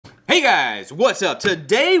Hey guys, what's up?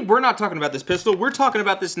 Today we're not talking about this pistol, we're talking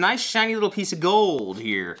about this nice shiny little piece of gold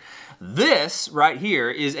here. This right here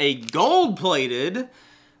is a gold-plated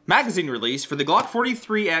magazine release for the Glock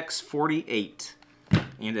 43X48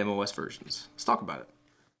 and MOS versions. Let's talk about it.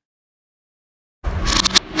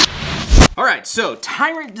 Alright, so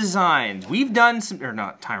Tyrant Designs. We've done some, or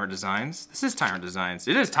not Tyrant Designs. This is Tyrant Designs.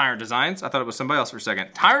 It is Tyrant Designs. I thought it was somebody else for a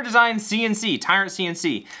second. Tyrant Designs CNC, Tyrant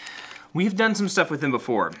CNC. We've done some stuff with them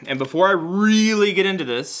before, and before I really get into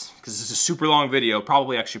this, because this is a super long video,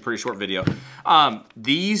 probably actually a pretty short video, both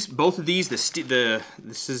of these, this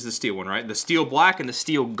is the steel one, right? The steel black and the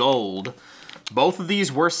steel gold, both of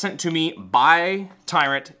these were sent to me by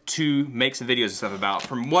Tyrant to make some videos and stuff about.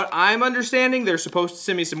 From what I'm understanding, they're supposed to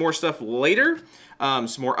send me some more stuff later, some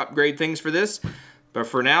more upgrade things for this. But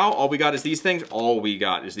for now, all we got is these things. All we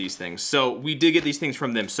got is these things. So we did get these things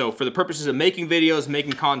from them. So for the purposes of making videos,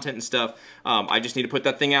 making content and stuff, I just need to put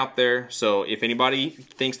that thing out there. So if anybody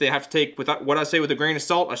thinks they have to take what I say with a grain of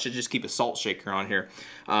salt, I should just keep a salt shaker on here.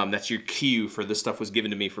 That's your cue for this stuff was given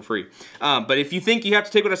to me for free. But if you think you have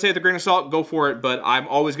to take what I say with a grain of salt, go for it. But I'm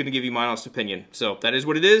always going to give you my honest opinion. So that is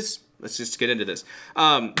what it is. Let's just get into this.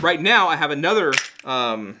 Right now, I have another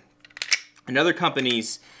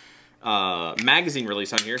company's magazine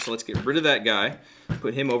release on here, so let's get rid of that guy,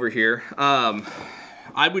 put him over here.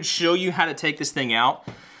 I would show you how to take this thing out,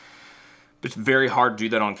 but it's very hard to do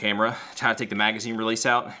that on camera, how to take the magazine release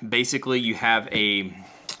out. Basically, you have a,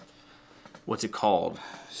 what's it called?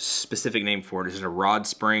 Specific name for it. Is it a rod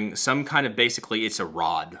spring? Some kind of, basically, it's a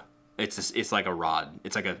rod. It's like a rod.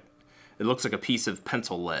 It's like it looks like a piece of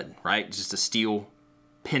pencil lead, right? Just a steel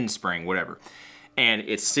pin spring, whatever. And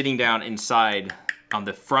it's sitting down inside on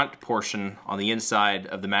the front portion on the inside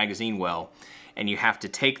of the magazine well, and you have to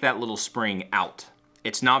take that little spring out.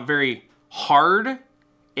 It's not very hard,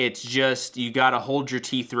 it's just you gotta hold your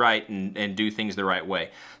teeth right and do things the right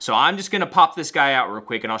way. So I'm just gonna pop this guy out real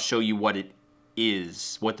quick and I'll show you what it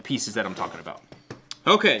is, what the pieces that I'm talking about.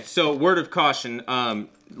 Okay, so word of caution,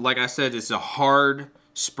 like I said, it's a hard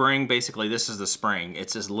spring. Basically, this is the spring.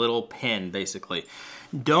 It's this little pin, basically.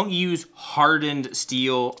 Don't use hardened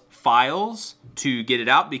steel files to get it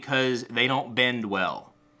out because they don't bend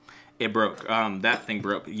well. It broke. That thing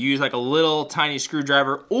broke. Use like a little tiny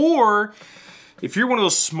screwdriver, or if you're one of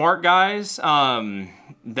those smart guys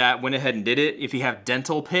that went ahead and did it, if you have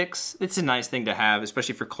dental picks, it's a nice thing to have,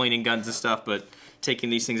 especially for cleaning guns and stuff, but taking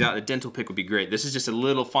these things out, a dental pick would be great. This is just a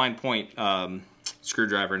little fine point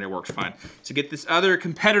screwdriver and it works fine. So get this other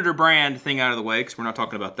competitor brand thing out of the way because we're not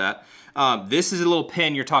talking about that. This is a little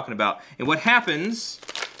pin you're talking about. And what happens,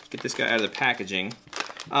 get this guy out of the packaging.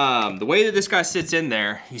 The way that this guy sits in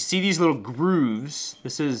there, you see these little grooves.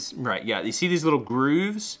 This is, right, yeah, you see these little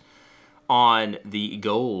grooves on the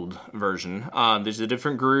gold version. There's the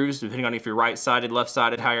different grooves depending on if you're right-sided,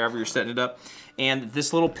 left-sided, however you're setting it up. And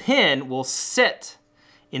this little pin will sit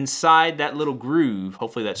inside that little groove.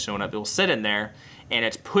 Hopefully that's showing up. It will sit in there and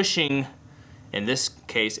it's pushing, in this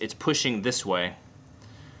case, it's pushing this way,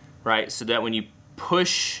 right? So that when you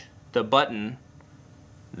push the button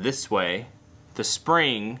this way, the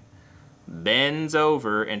spring bends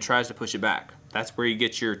over and tries to push it back. That's where you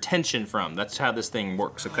get your tension from. That's how this thing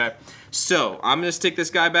works, okay? So I'm gonna stick this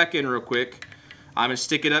guy back in real quick. I'm gonna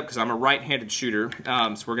stick it up because I'm a right-handed shooter.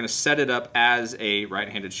 So we're gonna set it up as a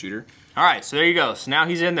right-handed shooter. All right, so there you go. So now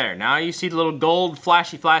he's in there. Now you see the little gold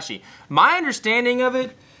flashy. My understanding of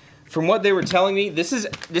it, from what they were telling me, this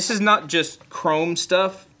is not just chrome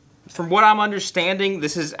stuff. From what I'm understanding,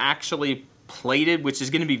 this is actually plated, which is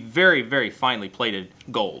going to be very, very finely plated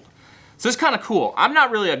gold. So it's kind of cool. I'm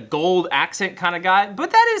not really a gold accent kind of guy,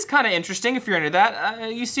 but that is kind of interesting if you're into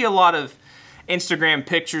that. You see a lot of Instagram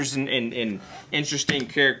pictures and interesting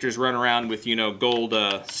characters run around with, you know, gold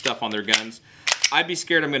stuff on their guns. I'd be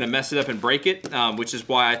scared I'm going to mess it up and break it, which is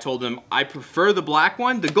why I told them I prefer the black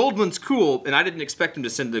one. The gold one's cool, and I didn't expect them to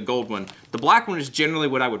send the gold one. The black one is generally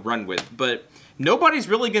what I would run with, but nobody's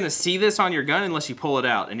really going to see this on your gun unless you pull it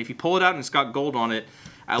out. And if you pull it out and it's got gold on it,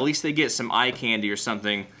 at least they get some eye candy or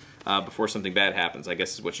something before something bad happens, I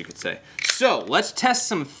guess is what you could say. So let's test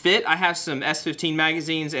some fit. I have some S15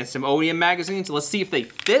 magazines and some OEM magazines. Let's see if they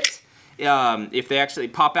fit. If they actually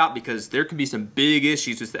pop out, because there can be some big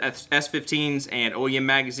issues with the S15s and OEM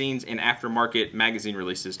magazines and aftermarket magazine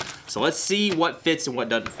releases. So let's see what fits and what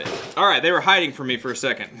doesn't fit. All right, they were hiding from me for a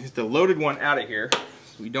second. Get the loaded one out of here.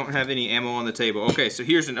 We don't have any ammo on the table. Okay, so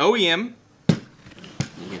here's an OEM.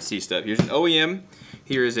 You can see stuff. Here's an OEM.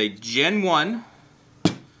 Here is a Gen 1.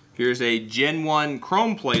 Here's a Gen 1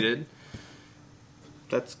 chrome plated.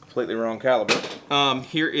 That's completely wrong caliber.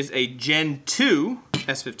 Here is a Gen 2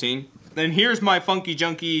 S15. then here's my funky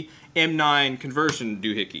junky M9 conversion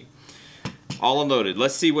doohickey. All unloaded.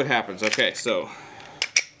 Let's see what happens. Okay, so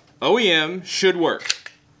OEM should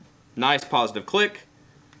work. Nice positive click.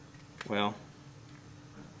 Well,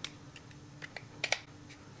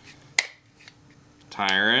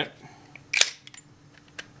 Tyrant.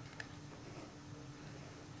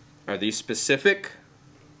 Are these specific?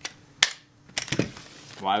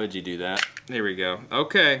 Why would you do that? There we go.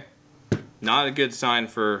 Okay. Not a good sign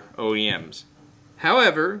for OEMs.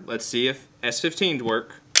 However, let's see if S15s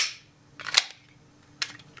work.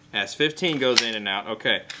 S15 goes in and out.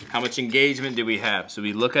 Okay. How much engagement do we have? So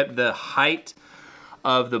we look at the height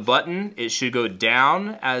of the button. It should go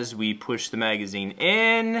down as we push the magazine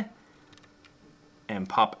in and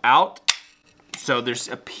pop out. So there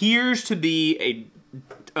appears to be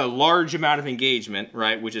a large amount of engagement,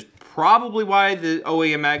 right? Which is probably why the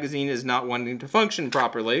OEM magazine is not wanting to function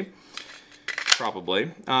properly.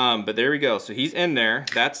 Probably. But there we go. So he's in there.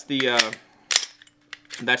 That's the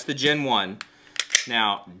Gen 1.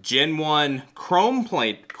 Now, Gen 1 chrome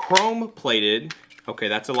plated. Okay,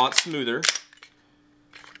 that's a lot smoother.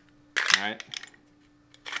 All right.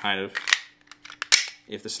 Kind of.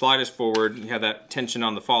 If the slide is forward, you have that tension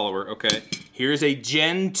on the follower. Okay. Here's a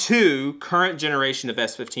Gen 2 current generation of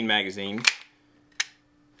S15 magazine.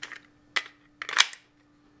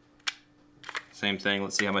 Same thing.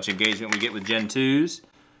 Let's see how much engagement we get with Gen 2s.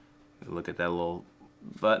 Look at that little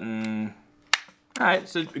button. All right,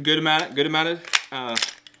 so a good amount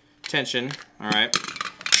of tension. All right.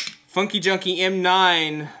 Funky Junky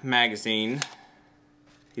M9 magazine.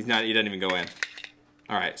 He doesn't even go in.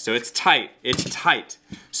 All right, so it's tight. It's tight.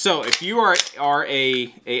 So if you are a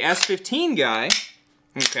S15 guy,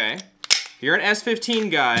 okay, if you're an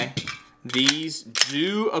S15 guy, these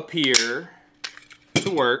do appear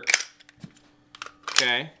to work.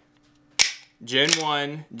 Okay, Gen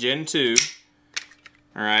 1, Gen 2,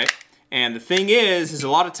 all right. And the thing is a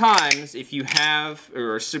lot of times if you have,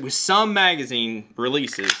 or with some magazine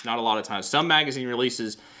releases, not a lot of times, some magazine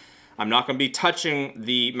releases, I'm not going to be touching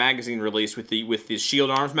the magazine release with the Shield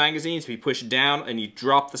Arms magazines. If you push down and you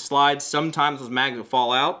drop the slide, sometimes those mags will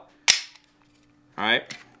fall out. All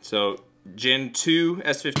right, so Gen 2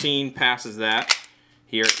 S15 passes that.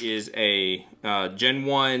 Here is a Gen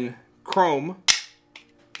 1 Chrome.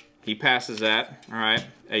 He passes that. All right,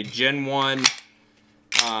 a Gen 1.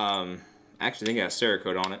 Actually, I think it has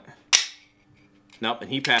Cerakote on it. Nope, and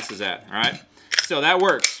he passes that. All right, so that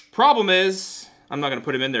works. Problem is, I'm not going to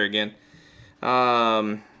put him in there again.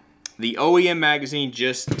 The OEM magazine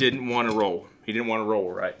just didn't want to roll. He didn't want to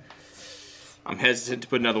roll right. I'm hesitant to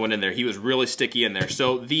put another one in there. He was really sticky in there.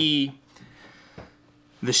 So the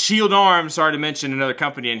Shield Arms, sorry to mention another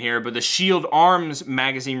company in here, but the Shield Arms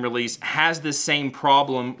magazine release has the same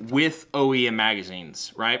problem with OEM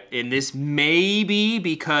magazines, right? And this may be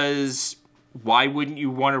because why wouldn't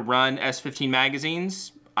you want to run S15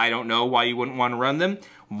 magazines? I don't know why you wouldn't want to run them.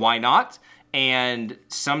 Why not? And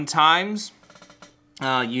sometimes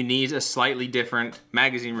you need a slightly different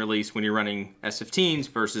magazine release when you're running S15s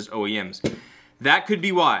versus OEMs. That could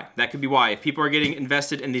be why. That could be why. If people are getting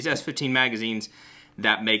invested in these S15 magazines,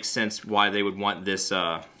 that makes sense why they would want this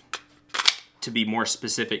to be more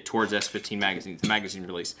specific towards S15 magazines, the magazine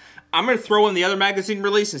release. I'm going to throw in the other magazine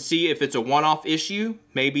release and see if it's a one-off issue.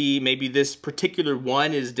 Maybe this particular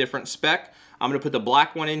one is different spec. I'm going to put the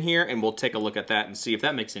black one in here and we'll take a look at that and see if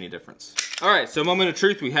that makes any difference. All right, so moment of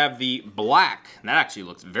truth, we have the black. That actually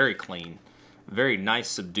looks very clean. Very nice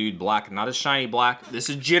subdued black, not a shiny black.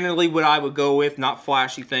 This is generally what I would go with, not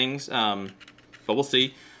flashy things, but we'll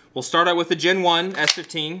see. We'll start out with the Gen 1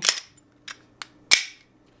 S15.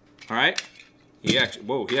 All right. He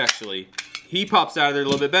pops out of there a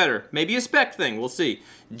little bit better. Maybe a spec thing, we'll see.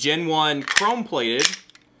 Gen 1 chrome plated.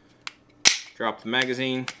 Drop the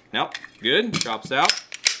magazine. Nope, good, drops out.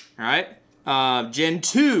 All right. Gen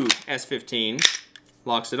 2 S15.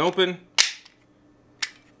 Locks it open.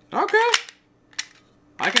 Okay.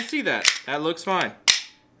 I can see that. That looks fine.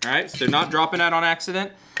 All right, so they're not dropping that on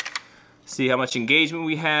accident. See how much engagement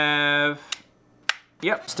we have.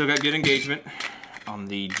 Yep, still got good engagement. On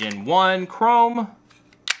the Gen 1 Chrome,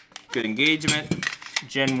 good engagement.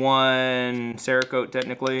 Gen 1 Cerakote,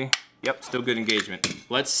 technically. Yep, still good engagement.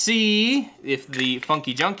 Let's see if the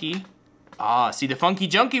Funky Junky, see the Funky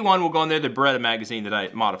Junky one will go in there, the Beretta magazine that I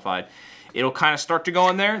modified. It'll kind of start to go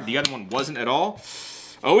in there. The other one wasn't at all.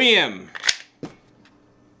 OEM.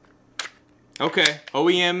 Okay,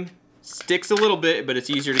 OEM sticks a little bit, but it's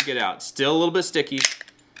easier to get out. Still a little bit sticky.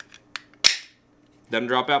 Doesn't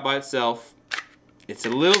drop out by itself. It's a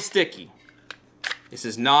little sticky. This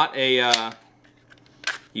is not a,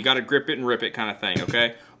 you gotta grip it and rip it kind of thing,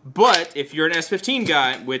 okay? But if you're an S15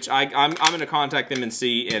 guy, which I'm going to contact them and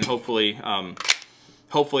see, and hopefully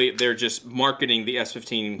they're just marketing the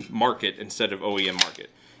S15 market instead of OEM market.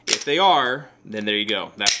 If they are, then there you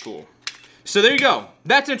go. That's cool. So there you go.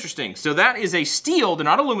 That's interesting. So that is a steel. They're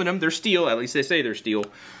not aluminum. They're steel. At least they say they're steel.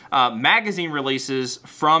 Magazine releases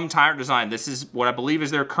from Tyrant Design. This is what I believe is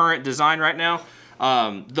their current design right now.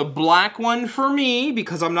 The black one for me,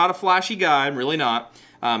 because I'm not a flashy guy. I'm really not.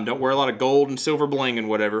 Don't wear a lot of gold and silver bling and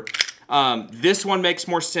whatever. This one makes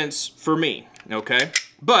more sense for me, okay?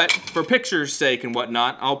 But for pictures' sake and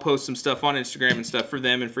whatnot, I'll post some stuff on Instagram and stuff for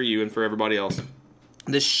them and for you and for everybody else.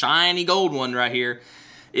 This shiny gold one right here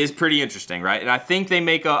is pretty interesting, right? And I think they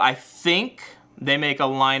make a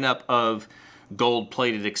lineup of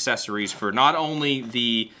gold-plated accessories for not only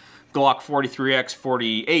the Glock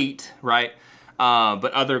 43X48, right?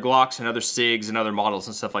 But other Glocks and other SIGs and other models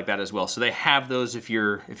and stuff like that as well. So they have those if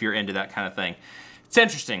you're into that kind of thing. It's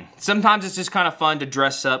interesting. Sometimes it's just kind of fun to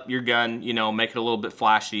dress up your gun, you know, make it a little bit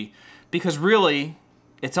flashy. Because really,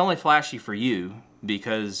 it's only flashy for you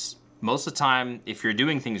because most of the time, if you're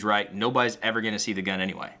doing things right, nobody's ever going to see the gun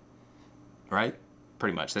anyway. Right?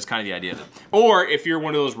 Pretty much. That's kind of the idea of it. Or if you're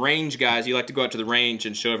one of those range guys, you like to go out to the range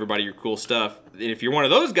and show everybody your cool stuff. And if you're one of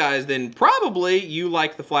those guys, then probably you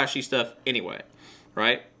like the flashy stuff anyway.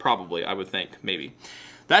 Right? Probably, I would think, maybe.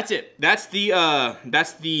 That's it. That's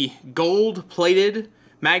the gold-plated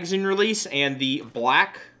magazine release and the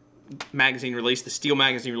black magazine release, the steel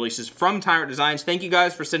magazine releases from Tyrant Designs. Thank you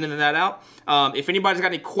guys for sending that out. If anybody's got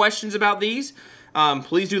any questions about these,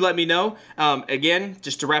 please do let me know. Again,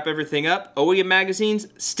 just to wrap everything up, OEM magazines,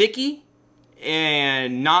 sticky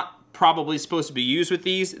and not probably supposed to be used with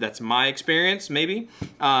these. That's my experience, maybe.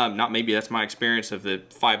 Not maybe, that's my experience of the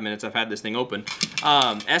 5 minutes I've had this thing open.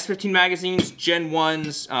 S15 magazines, Gen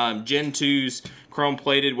 1s, Gen 2s, chrome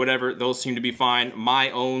plated, whatever, those seem to be fine. My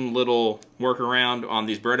own little workaround on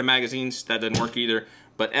these Beretta magazines, that doesn't work either.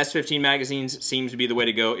 But S15 magazines seems to be the way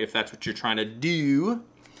to go if that's what you're trying to do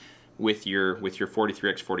with your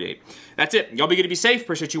 43X48. That's it. Y'all be good to be safe.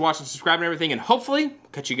 Appreciate you watching, subscribing, and everything, and hopefully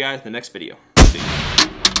catch you guys in the next video.